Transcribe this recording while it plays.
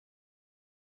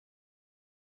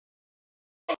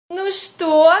Ну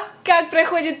что, как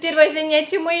проходит первое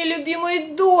занятие моей любимой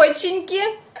доченьки?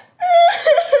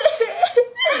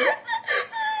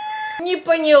 Не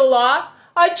поняла.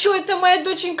 А чё это моя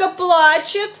доченька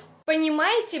плачет?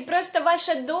 Понимаете, просто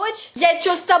ваша дочь... Я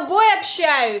чё, с тобой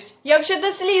общаюсь? Я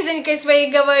вообще-то с Лизонькой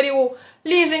своей говорю.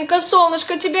 Лизонька,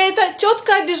 солнышко, тебя эта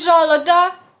тетка обижала,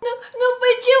 да? Ну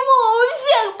почему у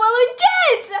всех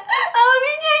получается, а у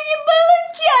меня не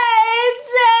получается?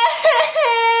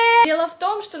 Дело в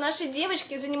том, что наши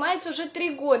девочки занимаются уже 3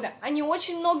 года. Они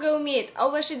очень многое умеют, а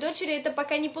у вашей дочери это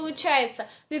пока не получается.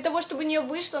 Для того, чтобы у нее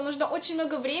вышло, нужно очень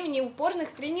много времени и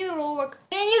упорных тренировок.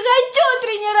 Я не хочу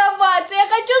тренироваться, я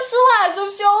хочу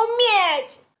сразу все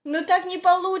уметь. Но так не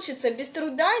получится, без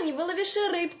труда не выловишь и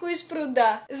рыбку из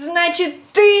пруда. Значит,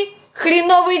 ты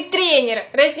хреновый тренер,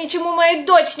 раз ничему мою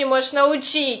дочь не можешь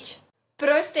научить.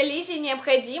 Просто Лизе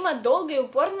необходимо долго и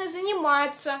упорно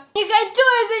заниматься. Не хочу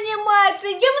я заниматься,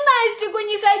 гимнастику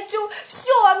не хочу,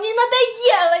 все, мне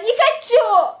надоело, не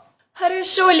хочу.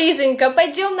 Хорошо, Лизонька,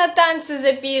 пойдем на танцы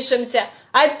запишемся,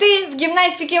 а ты в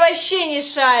гимнастике вообще не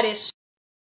шаришь.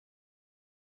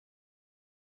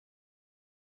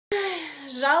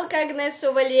 Жалко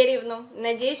Агнесу Валерьевну,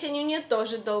 надеюсь, они у нее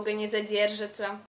тоже долго не задержатся.